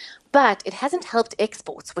inflation. But it hasn't helped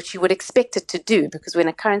exports, which you would expect it to do, because when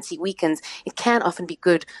a currency weakens, it can often be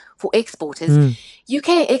good for exporters.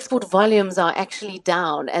 UK export volumes are actually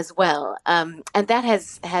down as well, and that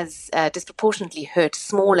has disproportionately hurt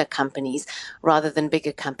smaller companies rather than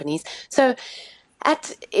bigger companies. So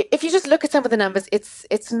if you just look at some of the numbers,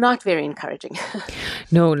 it's not very encouraging.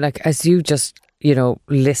 No, like as you just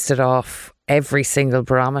listed off every single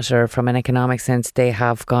barometer from an economic sense, they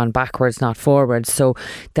have gone backwards, not forwards. So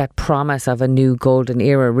that promise of a new golden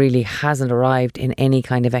era really hasn't arrived in any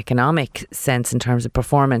kind of economic sense in terms of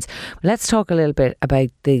performance. Let's talk a little bit about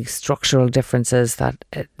the structural differences that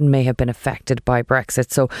may have been affected by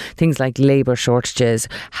Brexit. So things like labour shortages,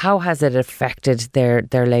 how has it affected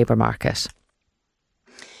their labour market?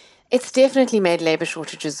 It's definitely made labour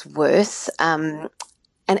shortages worse.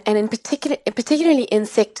 And in particular, particularly in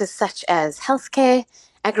sectors such as healthcare,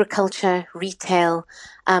 agriculture, retail.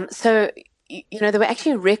 So there were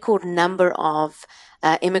actually a record number of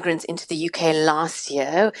immigrants into the UK last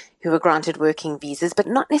year who were granted working visas, but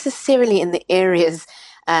not necessarily in the areas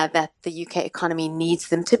that the UK economy needs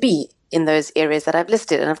them to be, in those areas that I've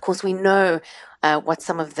listed. And of course, we know what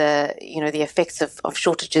some of the effects of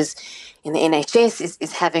shortages in the NHS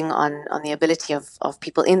is having on the ability of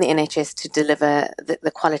people in the NHS to deliver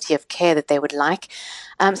the quality of care that they would like.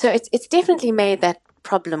 So it's definitely made that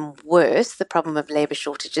problem worse, the problem of labour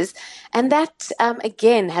shortages, and that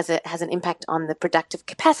again has an impact on the productive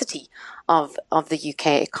capacity of the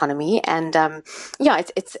UK economy. And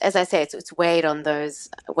it's as I say, it's weighed on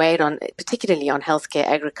particularly on healthcare,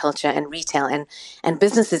 agriculture, and retail, and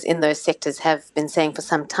businesses in those sectors have been saying for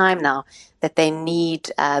some time now that they need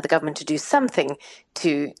the government to do something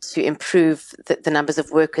to improve the numbers of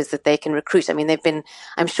workers that they can recruit. I mean,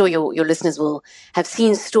 I'm sure your listeners will have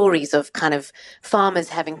seen stories of kind of farmers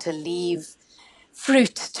having to leave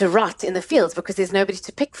fruit to rot in the fields because there's nobody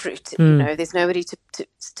to pick fruit. There's nobody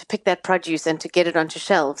to pick that produce and to get it onto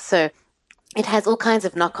shelves. So it has all kinds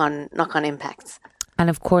of knock-on impacts. And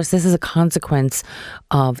of course, this is a consequence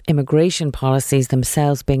of immigration policies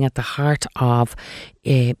themselves being at the heart of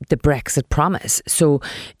the Brexit promise. So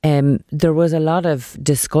there was a lot of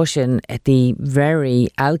discussion at the very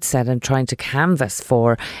outset and trying to canvass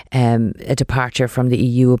for a departure from the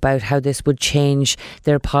EU about how this would change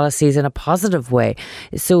their policies in a positive way.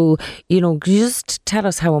 So, just tell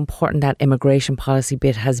us how important that immigration policy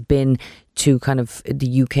bit has been to kind of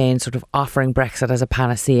the UK and sort of offering Brexit as a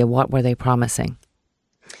panacea. What were they promising?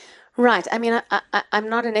 Right. I mean, I'm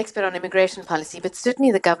not an expert on immigration policy, but certainly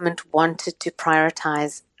the government wanted to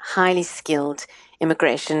prioritise highly skilled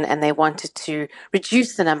immigration, and they wanted to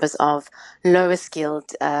reduce the numbers of lower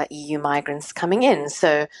skilled EU migrants coming in.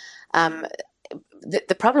 So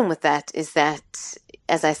the problem with that is that,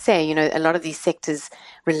 as I say, a lot of these sectors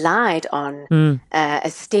relied on a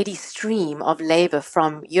steady stream of labour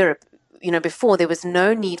from Europe. Before there was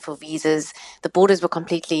no need for visas. The borders were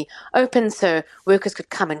completely open, so workers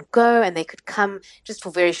could come and go, and they could come just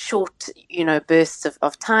for very short, bursts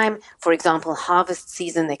of time. For example, harvest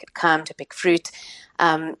season, they could come to pick fruit.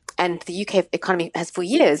 And the UK economy has for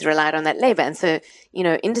years relied on that labour. And so,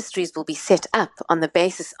 industries will be set up on the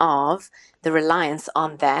basis of the reliance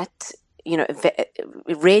on that,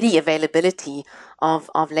 ready availability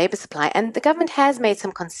of labour supply. And the government has made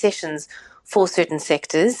some concessions for certain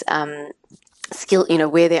sectors,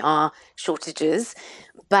 where there are shortages.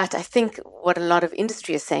 But I think what a lot of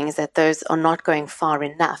industry is saying is that those are not going far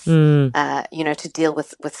enough, to deal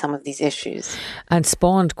with some of these issues. And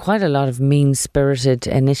spawned quite a lot of mean-spirited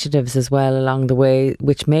initiatives as well along the way,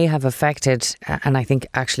 which may have affected, and I think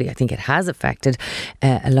it has affected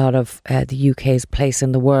a lot of the UK's place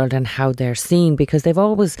in the world and how they're seen, because they've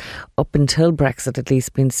always, up until Brexit at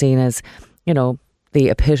least, been seen as, the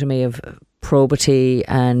epitome of probity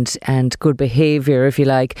and good behaviour, if you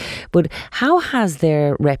like. But how has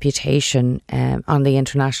their reputation on the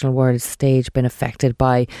international world stage been affected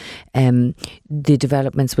by the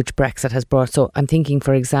developments which Brexit has brought? So I'm thinking,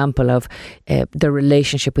 for example, of the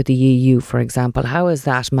relationship with the EU, for example. How has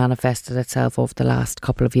that manifested itself over the last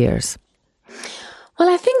couple of years? Well,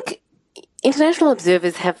 I think international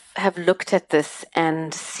observers have looked at this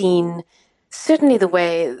and seen certainly the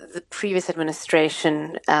way the previous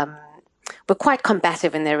administration were quite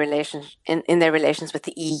combative in their relations with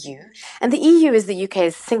the EU. And the EU is the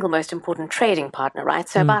UK's single most important trading partner, right?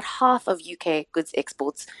 So about half of UK goods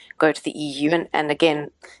exports go to the EU, and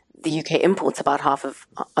again, the UK imports about half of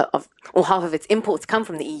its imports come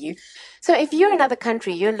from the EU. So if you're another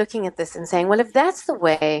country, you're looking at this and saying, well, if that's the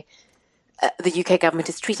way the UK government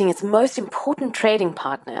is treating its most important trading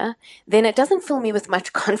partner, then it doesn't fill me with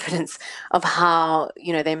much confidence of how,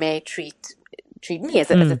 they may treat me as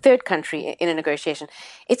a third country in a negotiation.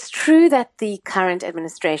 It's true that the current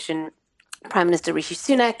administration, Prime Minister Rishi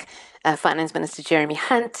Sunak, Finance Minister Jeremy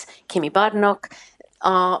Hunt, Kemi Badenoch,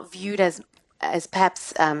 are viewed as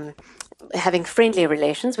perhaps having friendlier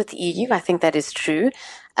relations with the EU. I think that is true.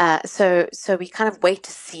 So we kind of wait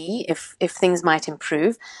to see if things might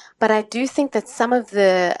improve. But I do think that some of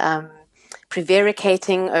the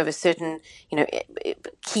prevaricating over certain,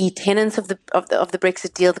 key tenets of the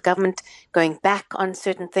Brexit deal. The government going back on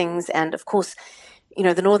certain things, and of course,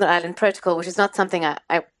 the Northern Ireland Protocol, which is not something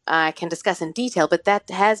I can discuss in detail, but that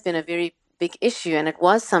has been a very big issue, and it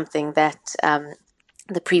was something that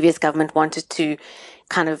the previous government wanted to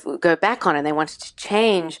kind of go back on, and they wanted to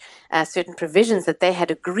change certain provisions that they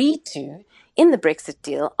had agreed to in the Brexit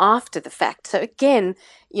deal after the fact. So again,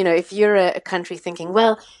 if you're a country thinking,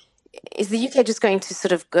 well, is the UK just going to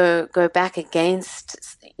sort of go back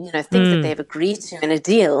against, things that they've agreed to in a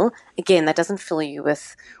deal? Again, that doesn't fill you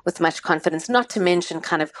with much confidence, not to mention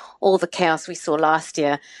kind of all the chaos we saw last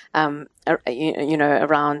year,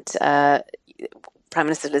 around Prime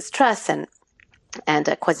Minister Liz Truss and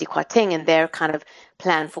Kwasi Kwarteng and their kind of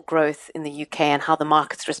plan for growth in the UK and how the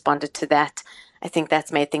markets responded to that. I think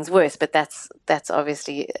that's made things worse, but that's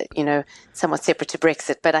obviously, somewhat separate to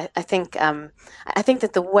Brexit. But I think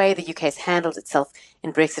that the way the UK has handled itself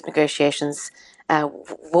in Brexit negotiations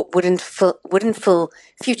wouldn't fill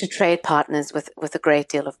future trade partners with a great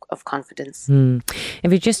deal of confidence.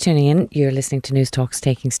 If you're just tuning in, you're listening to News Talks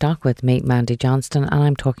Taking Stock with me, Mandy Johnston, and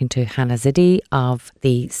I'm talking to Hannah Ziddy of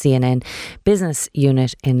the CNN business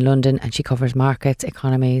unit in London, and she covers markets,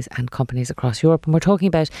 economies and companies across Europe. And we're talking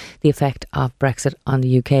about the effect of Brexit on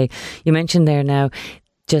the UK. You mentioned there now,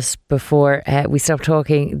 just before we stopped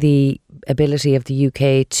talking, the ability of the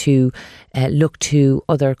UK to look to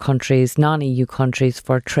other countries, non-EU countries,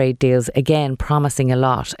 for trade deals, again promising a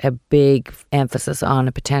lot, a big emphasis on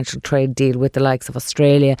a potential trade deal with the likes of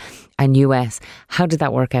Australia and US. How did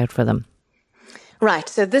that work out for them? Right.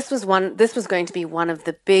 So this was going to be one of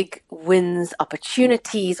the big wins,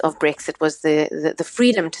 opportunities of Brexit, was the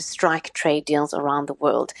freedom to strike trade deals around the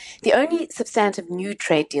world. The only substantive new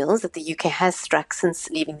trade deals that the UK has struck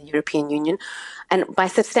since leaving the European Union, and by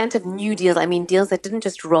substantive new deals, I mean deals that didn't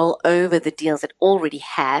just roll over the deals it already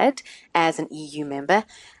had as an EU member,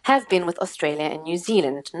 have been with Australia and New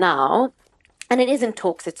Zealand. Now, and it is in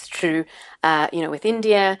talks, it's true, with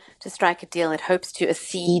India to strike a deal. It hopes to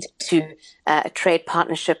accede to a trade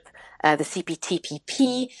partnership, the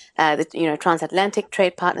CPTPP, the Transatlantic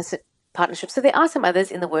Trade Partnership. So there are some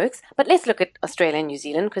others in the works, but let's look at Australia and New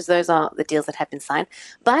Zealand, because those are the deals that have been signed.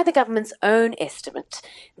 By the government's own estimate,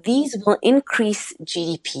 these will increase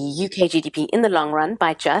GDP, UK GDP, in the long run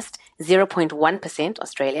by just 0.1%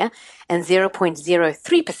 Australia and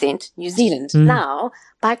 0.03% New Zealand. Now,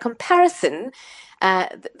 by comparison,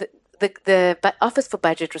 the Office for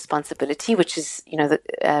Budget Responsibility, which is,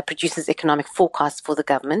 produces economic forecasts for the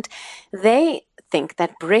government, they think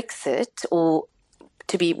that Brexit, or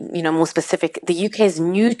to be more specific, the UK's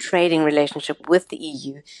new trading relationship with the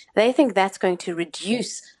EU, they think that's going to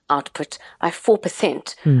reduce output by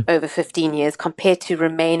 4% over 15 years compared to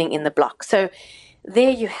remaining in the bloc. So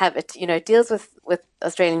there you have it. Deals with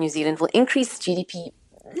Australia and New Zealand will increase GDP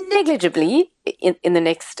negligibly in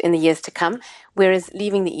the years to come, whereas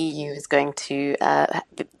leaving the EU is going to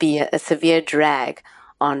be a severe drag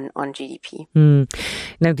on GDP.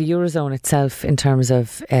 Now, the Eurozone itself, in terms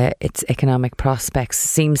of its economic prospects,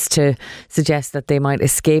 seems to suggest that they might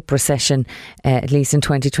escape recession, at least in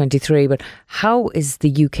 2023. But how is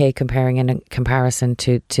the UK comparing in comparison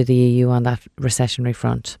to the EU on that recessionary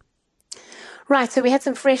front? Right. So we had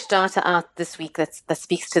some fresh data out this week that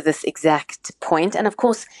speaks to this exact point. And of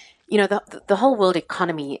course, the whole world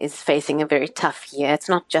economy is facing a very tough year. It's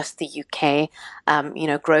not just the UK.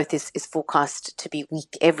 Growth is forecast to be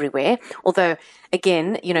weak everywhere. Although,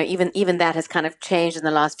 again, even that has kind of changed in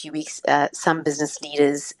the last few weeks. Some business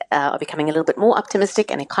leaders are becoming a little bit more optimistic,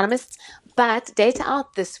 and economists. But data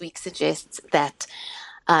out this week suggests that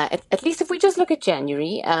at least if we just look at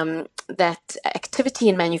January, that activity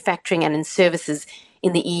in manufacturing and in services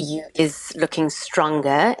in the EU is looking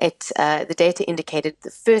stronger. The data indicated the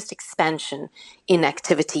first expansion in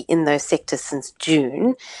activity in those sectors since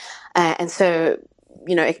June. And so,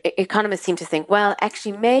 economists seem to think, well,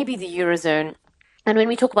 actually, maybe the Eurozone, and when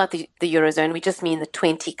we talk about the Eurozone, we just mean the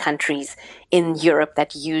 20 countries in Europe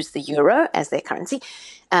that use the euro as their currency.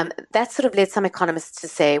 That sort of led some economists to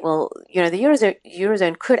say, well, the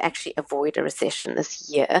Eurozone could actually avoid a recession this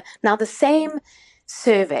year. Now, the same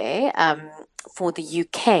survey for the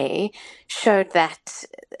UK showed that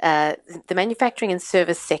the manufacturing and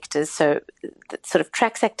service sectors, so that sort of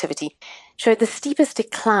tracks activity, showed the steepest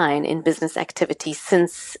decline in business activity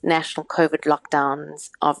since national COVID lockdowns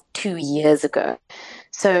of 2 years ago.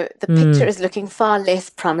 So the picture is looking far less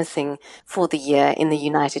promising for the year in the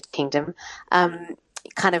United Kingdom.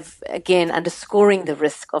 Kind of, again, underscoring the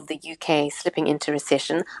risk of the UK slipping into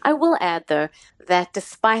recession. I will add, though, that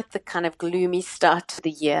despite the kind of gloomy start to the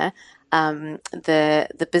year,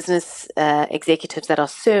 the business executives that are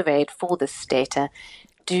surveyed for this data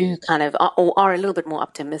do kind of are a little bit more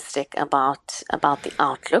optimistic about the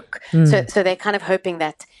outlook. So they're kind of hoping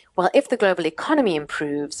that, well, if the global economy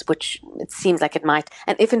improves, which it seems like it might,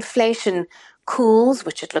 and if inflation cools,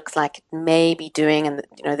 which it looks like it may be doing, and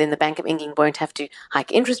then the Bank of England won't have to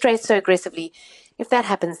hike interest rates so aggressively. If that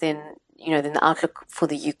happens, then the outlook for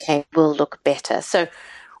the UK will look better. So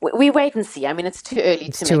we wait and see. I mean, it's too early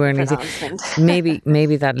to make a pronouncement.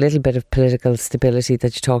 Maybe that little bit of political stability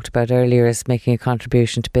that you talked about earlier is making a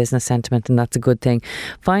contribution to business sentiment, and that's a good thing.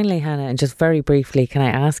 Finally, Hannah, and just very briefly, can I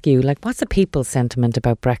ask you, what's the people's sentiment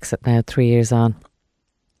about Brexit now, 3 years on?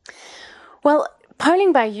 Well,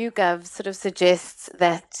 polling by YouGov sort of suggests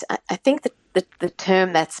that I think that the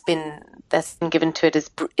term that's been given to it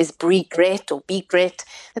is regret or begret,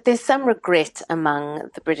 that there's some regret among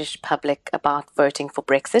the British public about voting for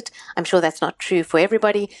Brexit. I'm sure that's not true for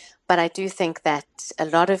everybody, but I do think that a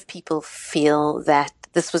lot of people feel that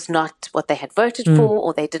this was not what they had voted for,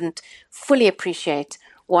 or they didn't fully appreciate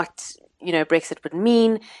what Brexit would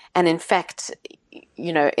mean, and in fact,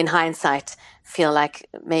 in hindsight, feel like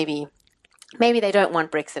maybe they don't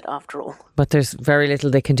want Brexit after all. But there's very little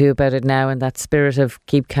they can do about it now, and that spirit of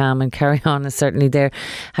keep calm and carry on is certainly there.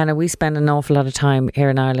 Hannah, we spend an awful lot of time here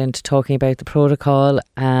in Ireland talking about the protocol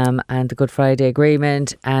and the Good Friday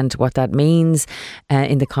Agreement and what that means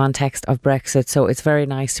in the context of Brexit. So it's very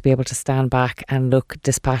nice to be able to stand back and look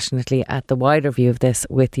dispassionately at the wider view of this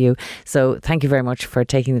with you. So thank you very much for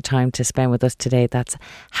taking the time to spend with us today. That's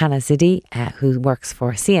Hannah Ziddy, who works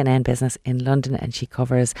for CNN Business in London, and she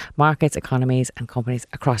covers markets, economies and companies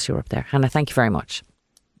across Europe there. Hannah, thank you very much.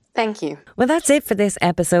 Thank you. Well, that's it for this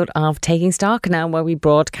episode of Taking Stock. Now, where we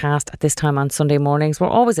broadcast at this time on Sunday mornings, we're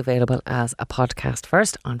always available as a podcast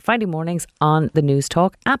first on Friday mornings on the News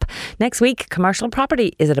Talk app. Next week, commercial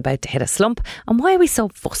property. Is it about to hit a slump? And why are we so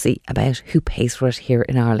fussy about who pays for it here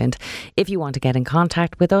in Ireland? If you want to get in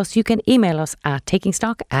contact with us, you can email us at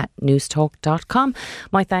takingstock@newstalk.com.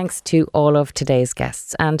 My thanks to all of today's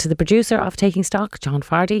guests and to the producer of Taking Stock, John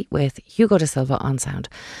Fardy, with Hugo De Silva on sound.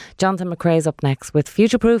 Jonathan McRae is up next with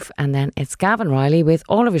Future Proof, and then it's Gavin Riley with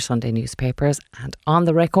all of your Sunday newspapers and On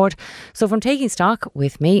the Record. So from Taking Stock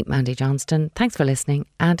with me, Mandy Johnston, thanks for listening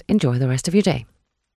and enjoy the rest of your day.